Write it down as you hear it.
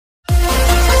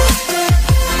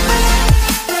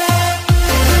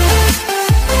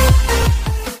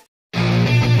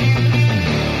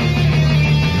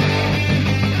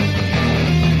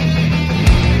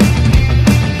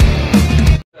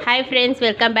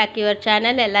Welcome back your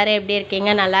channel. எல்லோரும் எப்படி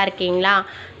இருக்கீங்க? நல்லா இருக்கீங்களா?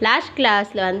 லாஸ்ட்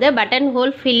கிளாஸில் வந்து பட்டன்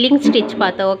ஹோல் ஃபில்லிங் ஸ்டிச்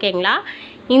பார்த்தோம். ஓகேங்களா?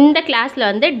 இந்த கிளாஸில்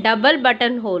வந்து double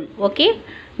button whole, okay,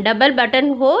 double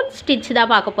button whole stitch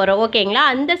தான் பார்க்க போகிறோம். ஓகேங்களா?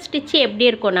 அந்த ஸ்டிச் எப்படி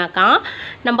இருக்கும்னாக்கா,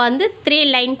 நம்ம வந்து 3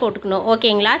 லைன் போட்டுக்கணும்.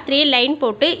 ஓகேங்களா? 3 லைன்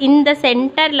போட்டு இந்த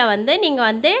சென்டரில் வந்து நீங்கள்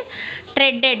வந்து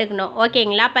த்ரெட் எடுக்கணும்.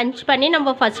 ஓகேங்களா? பஞ்ச் பண்ணி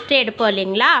நம்ம ஃபஸ்ட்டு எடுப்போம்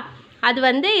இல்லைங்களா, அது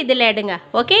வந்து இதில் எடுங்க.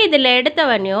 ஓகே, இதில்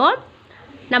எடுத்தவனையும்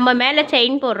நம்ம மேலே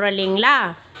செயின் போடுறோம் இல்லைங்களா,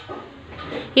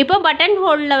 இப்போ பட்டன்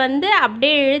ஹோலில் வந்து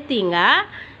அப்படியே இழுத்தீங்க.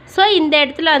 ஸோ இந்த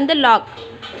இடத்துல வந்து லாக்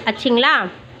ஆச்சுங்களா,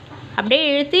 அப்படியே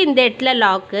இழுத்து இந்த இடத்துல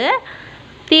லாக்கு,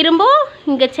 திரும்ப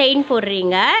இங்கே செயின்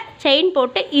போடுறீங்க, செயின்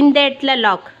போட்டு இந்த இடத்துல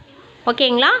லாக்.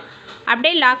 ஓகேங்களா?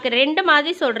 அப்படியே லாக் ரெண்டு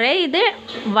மாதிரி சொல்கிறேன். இது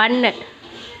 1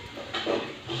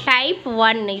 டைப்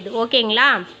 1 இது. ஓகேங்களா?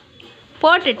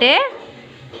 போட்டுட்டு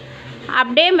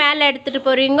அப்படியே மேலே எடுத்துகிட்டு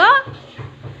போகிறீங்க,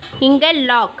 இங்கே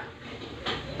லாக்,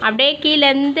 அப்படியே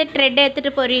கீழேருந்து த்ரெட்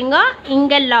எடுத்துகிட்டு போகிறீங்க,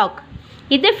 இங்கே லாக்.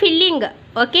 இது ஃபில்லிங்.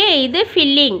 ஓகே, இது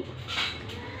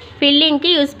ஃபில்லிங்க்கு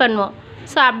யூஸ் பண்ணுவோம்.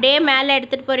 ஸோ அப்படியே மேலே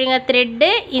எடுத்துகிட்டு போகிறீங்க த்ரெட்டு,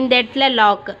 இந்த இடத்துல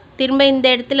லாக், திரும்ப இந்த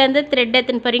இடத்துலேருந்து த்ரெட்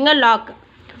எடுத்துகிட்டு போகிறீங்க, லாக்.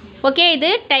 ஓகே, இது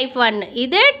டைப் 1.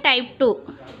 இது டைப் 2.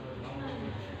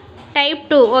 டைப்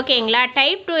 2 ஓகேங்களா?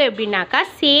 டைப் 2 எப்படின்னாக்கா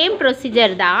சேம்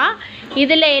ப்ரொசீஜர் தான்.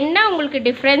 இதில் என்ன உங்களுக்கு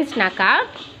டிஃப்ரென்ஸ்னாக்கா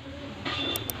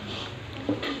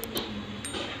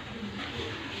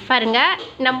பாருங்கள்,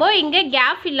 நம்ம இங்கே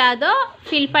கேப் இல்லாதோ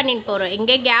ஃபில் பண்ணின்னு போகிறோம்,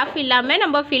 இங்கே கேப் இல்லாமல்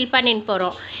நம்ம ஃபில் பண்ணின்னு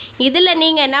போகிறோம். இதில்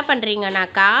நீங்கள் என்ன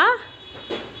பண்ணுறீங்கனாக்கா,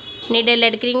 நீடில்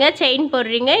எடுக்கிறீங்க, செயின்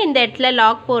போடுறீங்க, இந்த இடத்துல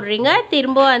லாக் போடுறீங்க,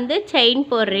 திரும்ப வந்து செயின்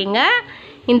போடுறீங்க,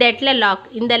 இந்த இடத்துல லாக்.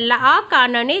 இந்த லாக்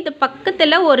ஆனோடனே இது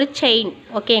பக்கத்தில் ஒரு செயின்.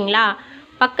 ஓகேங்களா?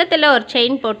 பக்கத்தில் ஒரு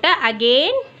செயின் போட்டு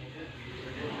அகெயின்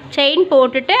செயின்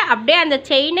போட்டுட்டு அப்படியே அந்த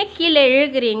செயினை கீழே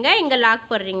இழுக்கிறீங்க, இங்கே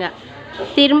லாக் போடுறீங்க,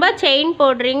 திரும்ப செயின்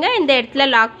போடுறீங்க, இந்த இடத்துல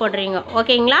லாக் போடுறீங்க.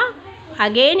 ஓகேங்களா?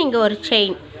 அகெயின் இங்கே ஒரு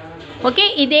செயின். ஓகே,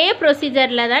 இதே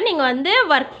ப்ரொசீஜரில் தான் நீங்கள் வந்து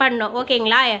ஒர்க் பண்ணணும்.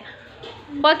 ஓகேங்களா?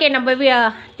 ஓகே, நம்ம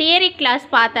தியரி கிளாஸ்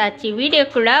பார்த்தாச்சு.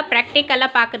 வீடியோக்குள்ளே ப்ராக்டிக்கலாக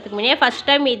பார்க்குறதுக்கு முன்னே ஃபஸ்ட்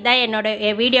டைம் இதுதான்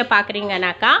என்னோடய வீடியோ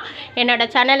பார்க்குறீங்கனாக்கா,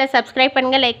 என்னோடய சேனலை சப்ஸ்கிரைப்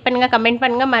பண்ணுங்கள், லைக் பண்ணுங்கள், கமெண்ட்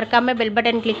பண்ணுங்கள், மறக்காமல் பெல்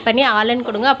பட்டன் கிளிக் பண்ணி ஆல்னு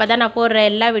கொடுங்க. அப்போ தான் நான் போடுற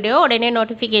எல்லா வீடியோ உடனே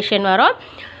நோட்டிஃபிகேஷன் வரும்.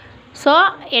 ஸோ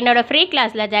என்னோடய ஃப்ரீ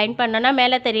கிளாஸில் ஜாயின் பண்ணோன்னா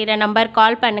மேலே தெரிகிற நம்பர்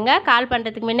கால் பண்ணுங்கள். கால்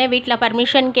பண்ணுறதுக்கு முன்னே வீட்டில்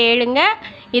பர்மிஷன் கேளுங்க.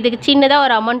 இதுக்கு சின்னதாக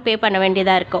ஒரு அமௌண்ட் பே பண்ண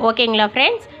வேண்டியதாக இருக்கும். ஓகேங்களா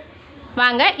ஃப்ரெண்ட்ஸ்?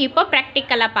 வாங்க இப்போ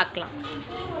ப்ராக்டிக்கலாக பார்க்கலாம்.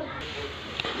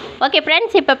 ஓகே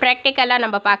ஃப்ரெண்ட்ஸ், இப்போ ப்ராக்டிக்கலாக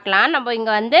நம்ம பார்க்கலாம். நம்ம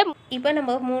இங்கே வந்து இப்போ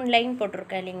நம்ம 3 லைன்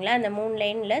போட்டிருக்கோம் இல்லைங்களா, அந்த 3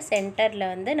 லைனில் சென்டரில்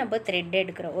வந்து நம்ம த்ரெட்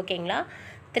எடுக்கிறோம். ஓகேங்களா?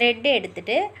 த்ரெட்டு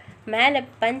எடுத்துகிட்டு மேலே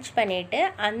பஞ்ச் பண்ணிவிட்டு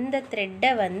அந்த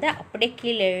த்ரெட்டை வந்து அப்படியே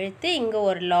கீழே இழுத்து இங்கே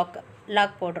ஒரு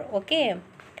லாக் போடுறோம். ஓகே,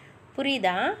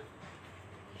 புரியுதா?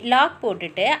 லாக்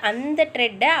போட்டுட்டு அந்த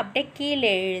த்ரெட்டை அப்படியே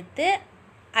கீழே இழுத்து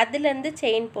அதுலேருந்து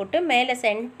செயின் போட்டு மேலே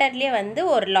சென்டர்லேயே வந்து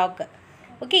ஒரு லாக்கு.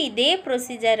 ஓகே, இதே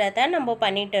ப்ரொசீஜரை தான் நம்ம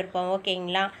பண்ணிகிட்டு இருப்போம்.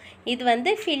 ஓகேங்களா? இது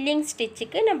வந்து ஃபில்லிங்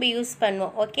ஸ்டிச்சுக்கு நம்ம யூஸ்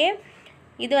பண்ணுவோம். ஓகே,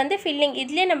 இது வந்து ஃபில்லிங்.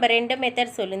 இதுலேயே நம்ம 2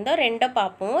 மெத்தட் சொல்லியிருந்தோம், 2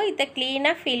 பார்ப்போம். இதை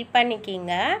க்ளீனாக ஃபில்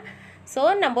பண்ணிக்கிங்க. ஸோ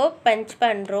நம்ம பஞ்ச்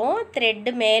பண்ணுறோம்,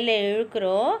 த்ரெட்டு மேலே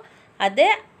இழுக்கிறோம், அது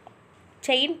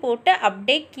செயின் போட்டு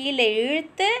அப்படியே கீழே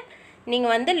இழுத்து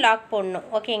நீங்கள் வந்து லாக் போடணும்.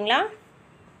 ஓகேங்களா?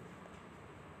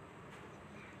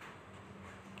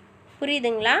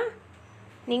 புரியுதுங்களா?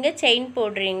 நீங்கள் செயின்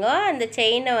போடுறீங்க, அந்த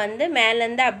செயினை வந்து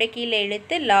மேலேருந்து அப்படியே கீழே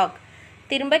இழுத்து லாக்,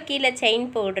 திரும்ப கீழே செயின்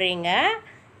போடுறீங்க,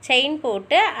 செயின்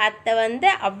போட்டு அதை வந்து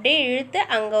அப்படியே இழுத்து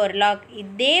அங்கே ஒரு லாக்.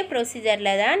 இதே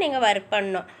ப்ரொசீஜரில் தான் நீங்கள் ஒர்க்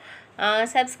பண்ணணும்.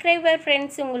 சப்ஸ்கிரைபர்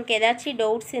ஃப்ரெண்ட்ஸ், உங்களுக்கு ஏதாச்சும்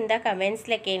டவுட்ஸ் இருந்தால்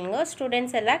கமெண்ட்ஸில் கேளுங்க.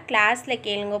 ஸ்டூடெண்ட்ஸ் எல்லாம் கிளாஸில்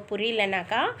கேளுங்க.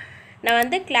 புரியலனாக்கா நான்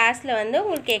வந்து கிளாஸில் வந்து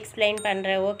உங்களுக்கு எக்ஸ்பிளைன்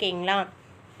பண்ணுறேன். ஓகேங்களா?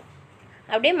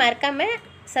 அப்படியே மறக்காமல்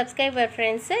சப்ஸ்கிரைபர்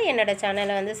ஃப்ரெண்ட்ஸு என்னோடய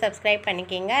சேனலை வந்து சப்ஸ்கிரைப்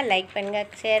பண்ணிக்கிங்க, லைக் பண்ணுங்கள்,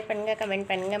 ஷேர் பண்ணுங்கள், கமெண்ட்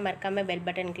பண்ணுங்கள், மறக்காமல் பெல்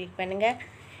பட்டன் கிளிக் பண்ணுங்கள்.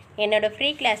 என்னோடய ஃப்ரீ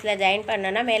கிளாஸில் ஜாயின்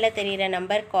பண்ணோன்னா மேலே தெரிகிற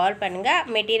நம்பர் கால் பண்ணுங்கள்.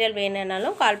 மெட்டீரியல்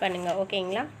வேணும்னாலும் கால் பண்ணுங்கள்.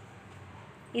 ஓகேங்களா?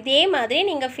 இதே மாதிரி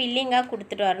நீங்கள் ஃபில்லிங்காக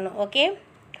கொடுத்துட்டு வரணும். ஓகே,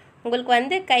 உங்களுக்கு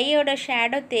வந்து கையோட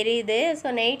ஷேடோ தெரியுது. ஸோ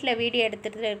நைட்டில் வீடியோ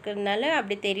எடுத்துகிட்டு இருக்கிறதுனால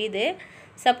அப்படி தெரியுது.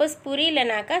 சப்போஸ்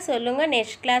புரியலனாக்கா சொல்லுங்கள்,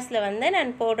 நெக்ஸ்ட் கிளாஸில் வந்து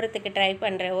நான் போடுறதுக்கு ட்ரை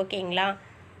பண்ணுறேன். ஓகேங்களா?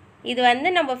 இது வந்து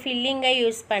நம்ம ஃபில்லிங்காக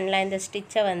யூஸ் பண்ணலாம் இந்த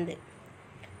ஸ்டிச்சை வந்து.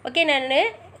 ஓகே, நான்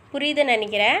புரியுதுன்னு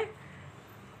நினைக்கிறேன்.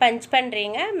 பஞ்ச்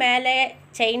பண்ணுறீங்க, மேலே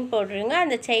செயின் போடுறீங்க,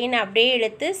 அந்த செயினை அப்படியே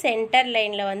இழுத்து சென்டர்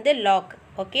லைனில் வந்து லாக்.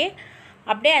 ஓகே,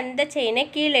 அப்படியே அந்த செயினை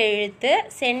கீழே இழுத்து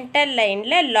சென்டர்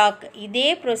லைனில் லாக். இதே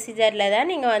ப்ரொசீஜரில்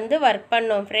தான் நீங்கள் வந்து ஒர்க்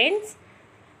பண்ணோம் ஃப்ரெண்ட்ஸ்.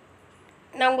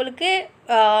 நான் உங்களுக்கு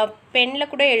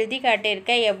பெனில் கூட எழுதி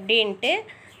காட்டியிருக்கேன் எப்படின்ட்டு.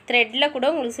 த்ரெட்டில் கூட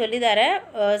உங்களுக்கு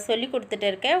சொல்லி கொடுத்துட்டு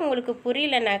இருக்கேன். உங்களுக்கு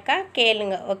புரியலனாக்கா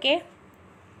கேளுங்க. ஓகே,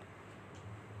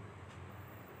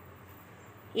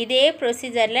 இதே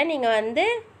ப்ரொசீஜரில் நீங்கள் வந்து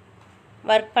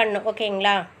ஒர்க் பண்ணணும்.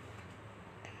 ஓகேங்களா?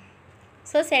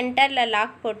 ஸோ சென்டரில்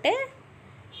லாக் போட்டு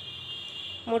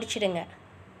முடிச்சிடுங்க.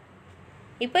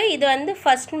 இப்போ இது வந்து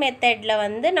ஃபஸ்ட் மெத்தடில்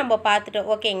வந்து நம்ம பார்த்துட்டோம்.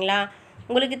 ஓகேங்களா?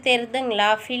 உங்களுக்கு தெரியுதுங்களா?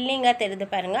 ஃபில்லிங்காக தெரியுது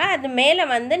பாருங்கள். அது மேலே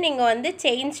வந்து நீங்கள் வந்து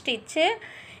செயின் ஸ்டிச்சு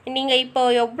நீங்கள் இப்போ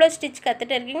எவ்வளோ ஸ்டிச்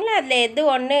கற்றுட்டு இருக்கீங்களோ அதில் எது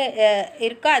ஒன்று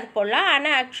இருக்கோ அது போடலாம்.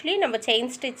 ஆனால் ஆக்சுவலி நம்ம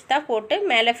செயின் ஸ்டிச் தான் போட்டு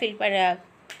மேலே ஃபில் பண்ண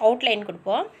அவுட்லைன்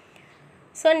கொடுப்போம்.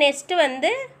 ஸோ நெக்ஸ்ட்டு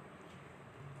வந்து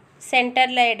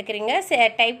சென்டரில் எடுக்கிறீங்க.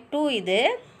 டைப் 2 இது.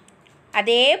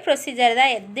 அதே ப்ரொசீஜர்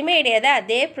தான், எதுவுமே கிடையாது.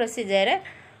 அதே ப்ரொசீஜர்.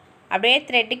 அப்படியே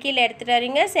த்ரெட்டு கீழே எடுத்துகிட்டு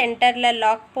வரீங்க, சென்டரில்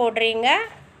லாக் போடுறீங்க.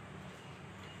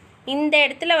 இந்த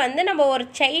இடத்துல வந்து நம்ம ஒரு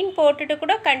செயின் போட்டுட்டு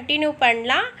கூட கண்டினியூ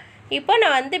பண்ணலாம். இப்போ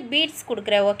நான் வந்து பீட்ஸ்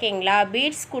கொடுக்குறேன். ஓகேங்களா?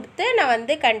 பீட்ஸ் கொடுத்து நான்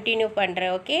வந்து கண்டினியூ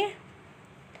பண்ணுறேன். ஓகே,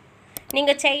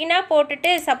 நீங்கள் செயினாக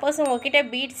போட்டுட்டு சப்போஸ் உங்கள்கிட்ட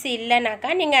பீட்ஸ்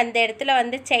இல்லைனாக்கா நீங்கள் அந்த இடத்துல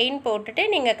வந்து செயின் போட்டுட்டு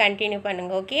நீங்கள் கண்டினியூ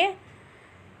பண்ணுங்கள். ஓகே,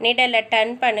 நீடலில்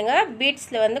டர்ன் பண்ணுங்கள்.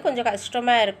 பீட்ஸில் வந்து கொஞ்சம்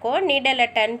கஷ்டமாக இருக்கும்.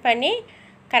 நீடலில் டர்ன் பண்ணி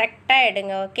கரெக்டாக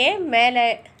எடுங்க. ஓகே, மேலே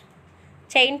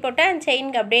செயின் போட்டு அந்த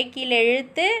செயினுக்கு அப்படியே கீழே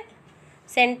இழுத்து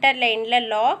சென்டர் லைனில்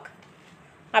லாக்,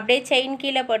 அப்படியே செயின்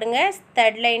கீழே போடுங்க.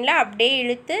 தேர்ட் லைனில் அப்படியே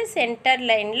இழுத்து சென்டர்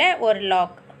லைனில் ஒரு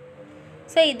லாக்.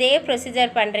 ஸோ இதே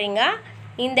ப்ரொசீஜர் பண்ணுறீங்க.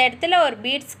 இந்த இடத்துல ஒரு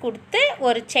பீட்ஸ் கொடுத்து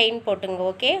ஒரு செயின் போட்டுங்க.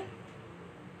 ஓகே,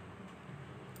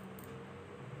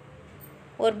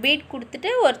 ஒரு பீட்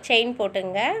கொடுத்துட்டு ஒரு செயின்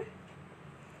போட்டுங்க.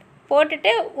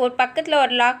 போட்டுட்டு ஒரு பக்கத்தில்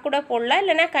ஒரு லாக் கூட போடலாம்,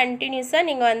 இல்லைனா கண்டினியூஸாக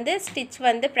நீங்கள் வந்து ஸ்டிச்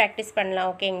வந்து ப்ராக்டிஸ் பண்ணலாம்.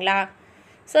 ஓகேங்களா?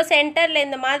 ஸோ சென்டரில்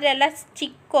இந்த மாதிரி எல்லாம்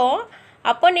சிக்கும்.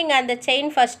 அப்போ நீங்கள் அந்த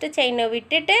செயின் ஃபஸ்ட்டு செயினை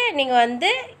விட்டுட்டு நீங்கள் வந்து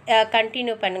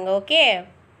கண்டினியூ பண்ணுங்கள். ஓகே,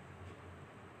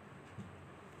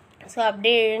 ஸோ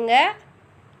அப்படியே இழுங்க,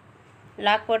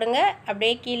 லாக் போடுங்க.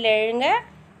 அப்படியே கீழே இழுங்க,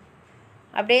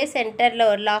 அப்படியே சென்டரில்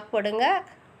ஒரு லாக் போடுங்க.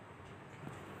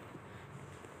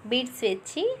 பீட்ஸ்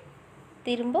வச்சு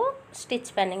திரும்ப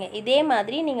ஸ்டிச் பண்ணுங்கள். இதே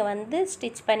மாதிரி நீங்கள் வந்து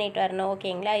ஸ்டிச் பண்ணிட்டு வரணும்.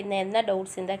 ஓகேங்களா? இந்த எந்த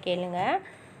டவுட்ஸ் இருந்தால் கேளுங்க.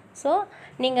 ஸோ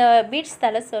நீங்கள் பீட்ஸ்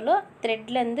தள்ள சொல்ல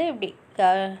த்ரெட்லேருந்து இப்படி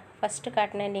ஃபஸ்ட்டு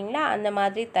காட்டினேன் இல்லைங்களா, அந்த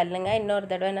மாதிரி தள்ளுங்க. இன்னொரு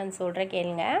தடவை நான் சொல்கிறேன்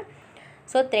கேளுங்க.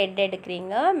 ஸோ த்ரெட்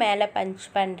எடுக்கிறீங்க, மேலே பஞ்ச்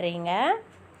பண்ணுறீங்க,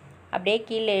 அப்படியே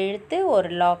கீழே இழுத்து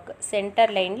ஒரு லாக்,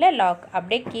 சென்டர் லைனில் லாக்,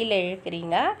 அப்படியே கீழே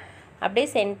இழுக்கிறீங்க, அப்படியே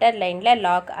சென்டர் லைனில்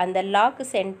லாக். அந்த லாக்கு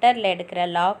சென்டரில் எடுக்கிற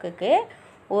லாக்குக்கு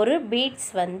ஒரு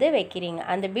பீட்ஸ் வந்து வைக்கிறீங்க.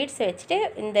 அந்த பீட்ஸ் வச்சுட்டு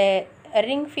இந்த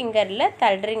ரிங் ஃபிங்கரில்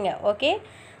தள்ளுறீங்க. ஓகே,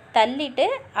 தள்ளிட்டு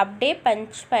அப்படியே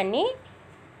பஞ்ச் பண்ணி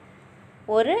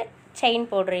ஒரு செயின்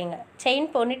போடுறீங்க. செயின்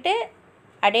போட்டுட்டு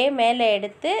அப்படியே மேலே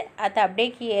எடுத்து அதை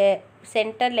அப்படியே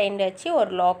சென்டர் லைனில் வச்சு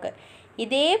ஒரு லாக்கு.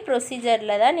 இதே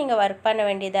ப்ரொசீஜரில் தான் நீங்கள் ஒர்க் பண்ண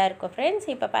வேண்டியதாக இருக்கும் ஃப்ரெண்ட்ஸ்.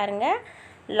 இப்போ பாருங்கள்,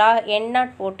 எண்ட்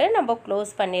நாட் போட்டு நம்ம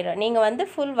க்ளோஸ் பண்ணிடுறோம். நீங்கள் வந்து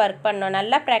ஃபுல் ஒர்க் பண்ணணும்.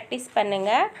 நல்லா ப்ராக்டிஸ்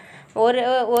பண்ணுங்கள்.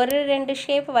 ஒரு 2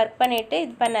 ஷேப் ஒர்க் பண்ணிவிட்டு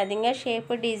இது பண்ணாதீங்க.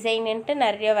 ஷேப்பு டிசைனுன்ட்டு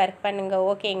நிறைய ஒர்க் பண்ணுங்கள்.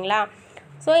 ஓகேங்களா?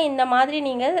 ஸோ இந்த மாதிரி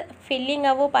நீங்கள்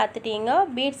ஃபில்லிங்காகவும் பார்த்துட்டீங்க,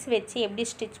 பீட்ஸ் வச்சு எப்படி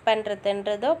ஸ்டிச்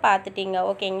பண்ணுறதுன்றதோ பார்த்துட்டீங்க.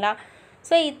 ஓகேங்களா?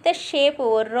 ஸோ இந்த ஷேப்பு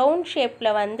ஒரு ரவுண்ட்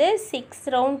ஷேப்பில் வந்து 6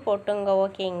 ரவுண்ட் போட்டுங்க.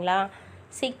 ஓகேங்களா?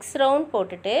 6 ரவுண்ட்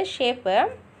போட்டுட்டு ஷேப்பு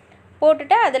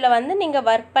போட்டுட்டு அதில் வந்து நீங்கள்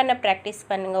ஒர்க் பண்ண ப்ராக்டிஸ்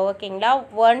பண்ணுங்கள். ஓகேங்களா?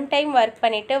 1 டைம் ஒர்க்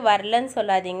பண்ணிவிட்டு வரலன்னு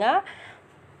சொல்லாதீங்க.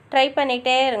 ட்ரை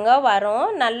பண்ணிகிட்டே இருங்க, வரும்.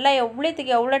 நல்லா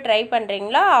எவ்வளோத்துக்கு எவ்வளோ ட்ரை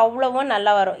பண்ணுறீங்களோ அவ்வளோவும்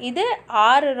நல்லா வரும். இது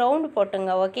 6 ரவுண்டு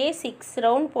போட்டுங்க. ஓகே, 6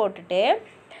 ரவுண்ட் போட்டுட்டு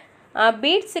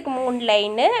பீட்ஸுக்கு 3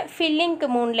 லைனு, ஃபில்லிங்க்கு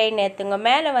 3 லைன் ஏற்றுங்க.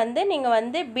 மேலே வந்து நீங்கள்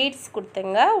வந்து பீட்ஸ்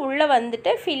கொடுத்துங்க, உள்ளே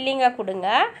வந்துட்டு ஃபில்லிங்காக கொடுங்க.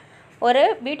 ஒரு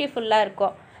பியூட்டிஃபுல்லாக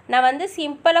இருக்கும். நான் வந்து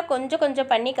சிம்பிளாக கொஞ்சம் கொஞ்சம்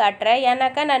பண்ணி காட்டுறேன்.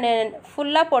 ஏன்னாக்கா நான்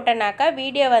ஃபுல்லாக போட்டேனாக்கா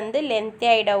வீடியோ வந்து லென்த்தே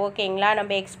ஆகிடும். ஓகேங்களா?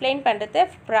 நம்ம எக்ஸ்பிளைன் பண்ணுறது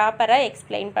ப்ராப்பராக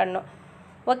எக்ஸ்பிளைன் பண்ணணும்.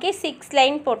 ஓகே, 6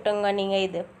 லைன் போட்டுங்க நீங்கள்.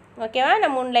 இது ஓகேவா?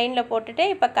 நான் 3 லைனில் போட்டுட்டு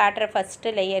இப்போ காட்டுறேன்.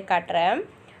 ஃபஸ்ட்டு லேயர் காட்டுறேன்.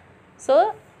 ஸோ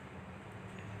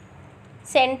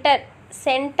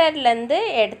சென்டர்லேருந்து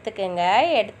எடுத்துக்கோங்க.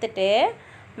 எடுத்துட்டு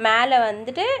மேலே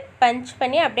வந்துட்டு பஞ்ச்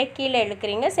பண்ணி அப்படியே கீழே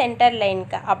இழுக்கிறீங்க. சென்டர்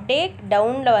லைனுக்கு அப்படியே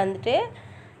டவுனில் வந்துட்டு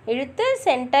இழுத்து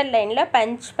சென்டர் லைனில்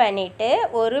பஞ்ச் பண்ணிவிட்டு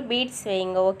ஒரு பீட்ஸ்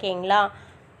வைங்க. ஓகேங்களா?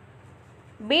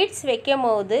 பீட்ஸ் வைக்கும்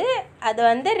போது அது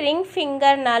வந்து ரிங்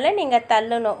ஃபிங்கர்னால் நீங்கள்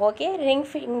தள்ளணும். ஓகே, ரிங்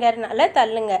ஃபிங்கர்னால்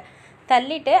தள்ளுங்க.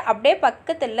 தள்ளிட்டு அப்படியே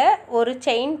பக்கத்தில் ஒரு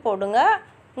செயின் போடுங்க.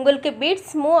 உங்களுக்கு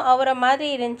பீட்ஸ் மூவ் ஆகிற மாதிரி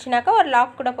இருந்துச்சுனாக்கா ஒரு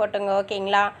லாக் கூட போட்டுங்க.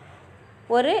 ஓகேங்களா?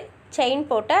 ஒரு செயின்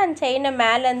போட்டு அந்த செயினை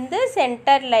மேலேருந்து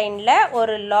சென்டர் லைனில்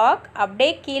ஒரு லாக்,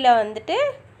 அப்படியே கீழே வந்துட்டு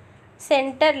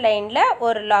சென்டர் லைனில்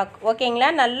ஒரு லாக். ஓகேங்களா?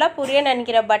 நல்லா புரிய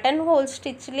நினைக்கிற பட்டன் ஹோல்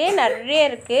ஸ்டிச்லேயே நிறைய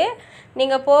இருக்குது.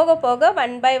 நீங்கள் போக போக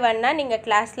 1 by 1 நீங்கள்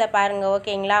கிளாஸில் பாருங்கள்.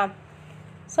 ஓகேங்களா?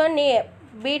 ஸோ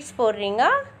பீட்ஸ் போடுறீங்க,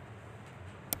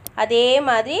 அதே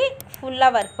மாதிரி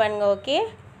ஃபுல்லாக ஒர்க் பண்ணுங்க. ஓகே,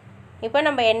 இப்போ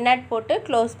நம்ம எண்ணெட் போட்டு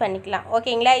க்ளோஸ் பண்ணிக்கலாம்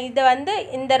ஓகேங்களா. இது வந்து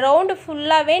இந்த ரவுண்டு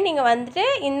ஃபுல்லாகவே நீங்கள் வந்துட்டு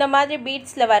இந்த மாதிரி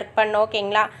பீட்ஸில் ஒர்க் பண்ணணும்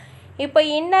ஓகேங்களா. இப்போ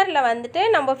இன்னரில் வந்துட்டு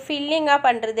நம்ம ஃபில்லிங்காக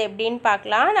பண்ணுறது எப்படின்னு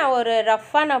பார்க்கலாம். நான் ஒரு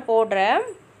ரஃப்பாக நான் போடுறேன்,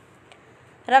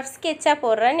 ரஃப் ஸ்கெட்சாக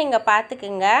போடுறேன், நீங்கள்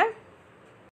பார்த்துக்குங்க.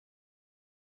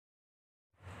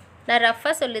 நான்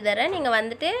ரஃப்பாக சொல்லி தரேன், நீங்கள்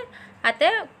வந்துட்டு அதை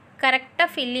கரெக்டாக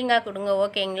ஃபில்லிங்காக கொடுங்க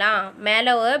ஓகேங்களா.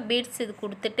 மேலே பீட்ஸ் இது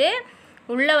கொடுத்துட்டு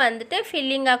உள்ளே வந்துட்டு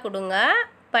ஃபில்லிங்காக கொடுங்க.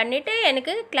 பண்ணிவிட்டு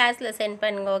எனக்கு கிளாஸில் சென்ட்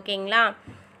பண்ணுங்க ஓகேங்களா.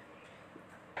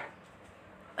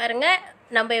 பாருங்கள்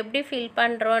நம்ம எப்படி ஃபில்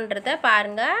பண்ணுறோன்றத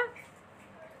பாருங்கள்.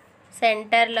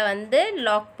 சென்டரில் வந்து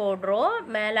லாக் போடுறோம்,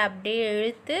 மேலே அப்படியே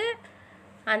இழுத்து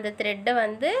அந்த த்ரெட்டை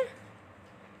வந்து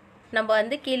நம்ம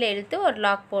வந்து கீழே இழுத்து ஒரு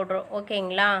லாக் போடுறோம்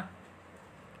ஓகேங்களா.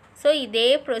 ஸோ இதே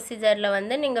ப்ரொசீஜரில்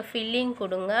வந்து நீங்கள் ஃபில்லிங்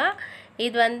கொடுங்க.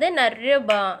 இது வந்து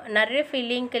நிறைய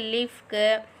ஃபில்லிங்க்கு, லீஃப்க்கு,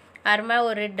 அப்புறமா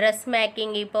ஒரு ட்ரெஸ்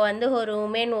மேக்கிங், இப்போ வந்து ஒரு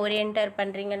உமன் ஓரியன்டர்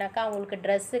பண்ணுறீங்கனாக்கா அவங்களுக்கு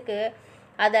ட்ரெஸ்ஸுக்கு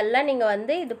அதெல்லாம் நீங்கள்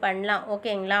வந்து இது பண்ணலாம்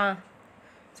ஓகேங்களா.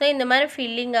 ஸோ இந்த மாதிரி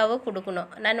ஃபில்லிங்காகவும்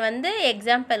கொடுக்கணும். நான் வந்து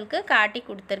எக்ஸாம்பிளுக்கு காட்டி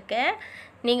கொடுத்துருக்கேன்,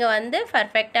 நீங்கள் வந்து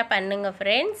பர்ஃபெக்டாக பண்ணுங்கள்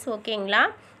ஃப்ரெண்ட்ஸ் ஓகேங்களா.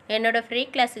 என்னோடய ஃப்ரீ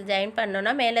கிளாஸுக்கு ஜாயின்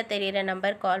பண்ணோன்னா மேலே தெரிகிற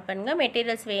நம்பர் கால் பண்ணுங்கள்.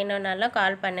 மெட்டீரியல்ஸ் வேணும்னாலும்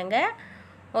கால் பண்ணுங்கள்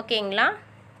ஓகேங்களா.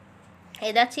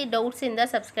 ஏதாச்சும் டவுட்ஸ்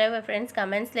இருந்தால் சப்ஸ்கிரைபர் ஃப்ரெண்ட்ஸ்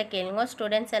கமெண்ட்ஸில் கேளுங்க.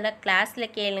 ஸ்டூடெண்ட்ஸ் எல்லாம்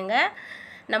கிளாஸில் கேளுங்க,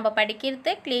 நம்ம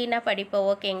படிக்கிறது க்ளீனாக படிப்போம்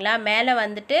ஓகேங்களா. மேலே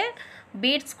வந்துட்டு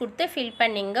பீட்ஸ் கொடுத்து ஃபில்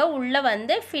பண்ணிங்க, உள்ளே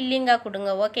வந்து ஃபில்லிங்காக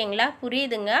கொடுங்க ஓகேங்களா.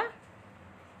 புரியுதுங்க,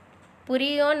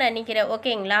 புரியும்னு நினைக்கிறேன்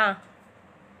ஓகேங்களா.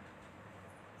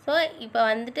 ஸோ இப்போ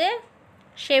வந்துட்டு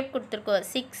ஷேப் கொடுத்துருக்கோம்,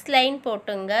 6 லைன்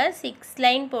போட்டுங்க. 6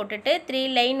 லைன் போட்டுட்டு 3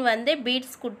 லைன் வந்து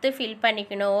பீட்ஸ் கொடுத்து ஃபில்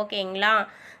பண்ணிக்கணும் ஓகேங்களா.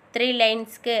 3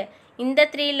 லைன்ஸ்க்கு இந்த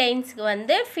 3 லைன்ஸ்க்கு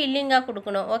வந்து ஃபில்லிங்காக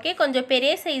கொடுக்கணும் ஓகே. கொஞ்சம்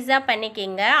பெரிய சைஸாக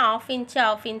பண்ணிக்கிங்க,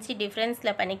 1/2 இன்ச்சு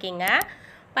டிஃப்ரென்ஸில் பண்ணிக்கிங்க.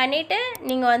 பண்ணிவிட்டு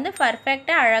நீங்கள் வந்து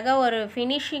பர்ஃபெக்டாக அழகாக ஒரு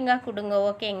ஃபினிஷிங்காக கொடுங்க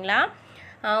ஓகேங்களா.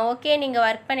 ஓகே, நீங்கள்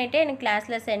ஒர்க் பண்ணிவிட்டு எனக்கு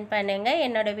கிளாஸில் சென்ட் பண்ணுங்கள்.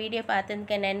 என்னோடய வீடியோ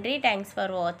பார்த்ததுக்கு நன்றி. தேங்க்ஸ்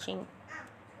ஃபார் வாட்சிங்.